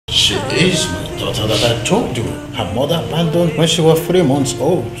This is my daughter that I told you. Her mother abandoned when she was 3 months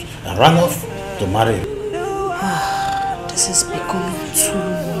old and ran off to marry. This is becoming too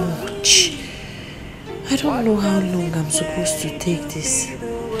much. I don't know how long I'm supposed to take this. In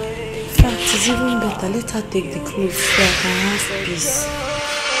fact, it's even better. Let her take the clothes so I can have peace.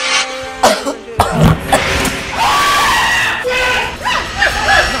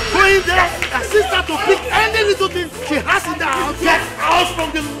 Go in there, assist her to pick any little thing she has in the house. Get out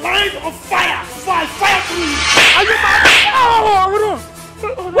from the line of fire! Fire through you! Are you mad? Oh no!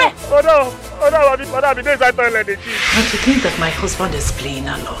 Where? Oh no, I've been inside toilet. And to think that my husband is playing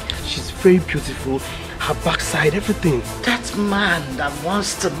along. She's very beautiful. Her backside, everything. That man that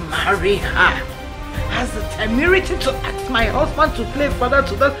wants to marry her has the temerity to ask my husband to play father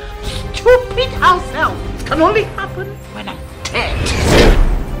to that stupid house help. It can only happen when I'm dead.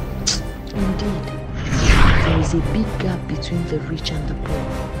 Indeed, there is a big gap between the rich and the poor.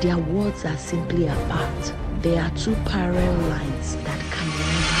 Their worlds are simply apart. There are two parallel lines that can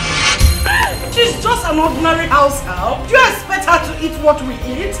never. She's just an ordinary house help. Do you expect her to eat what we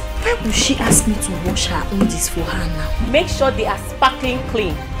eat? Why will she ask me to wash her undies for her now? Make sure they are sparkling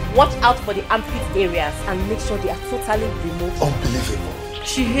clean. Watch out for the armpit areas and make sure they are totally removed. Unbelievable.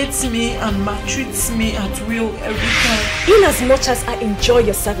 She hates me and maltreats me at will every time. In as much as I enjoy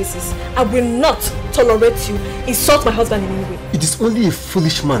your services, I will not tolerate you insult my husband in any way. It is only a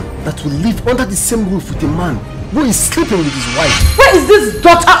foolish man that will live under the same roof with a man who is sleeping with his wife. Where is this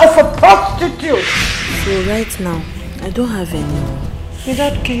daughter of a prostitute? So right now, I don't have any more. In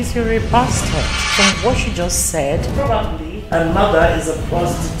that case, you're a bastard. From what you just said, probably her mother is a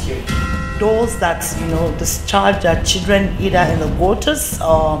prostitute. Those that, discharge their children either in the waters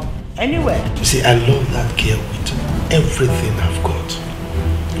or anywhere. You see, I love that girl with everything I've got.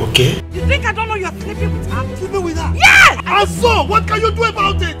 Okay? You think I don't know you're sleeping with her? Sleeping with her? Yes! And so, what can you do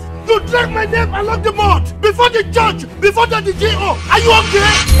about it? You drag my name along the mud before the judge, before the DGO. Are you okay?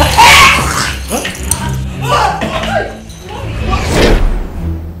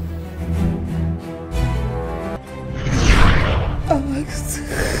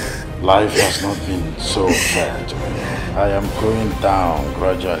 Life has not been so fair to me. I am going down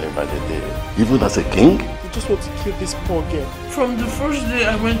gradually by the day. Even as a king? You just want to kill this poor girl. From the first day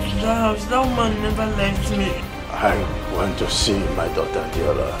I went to that house, that man never left me. I want to see my daughter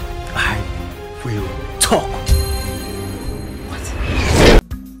Diola. I will talk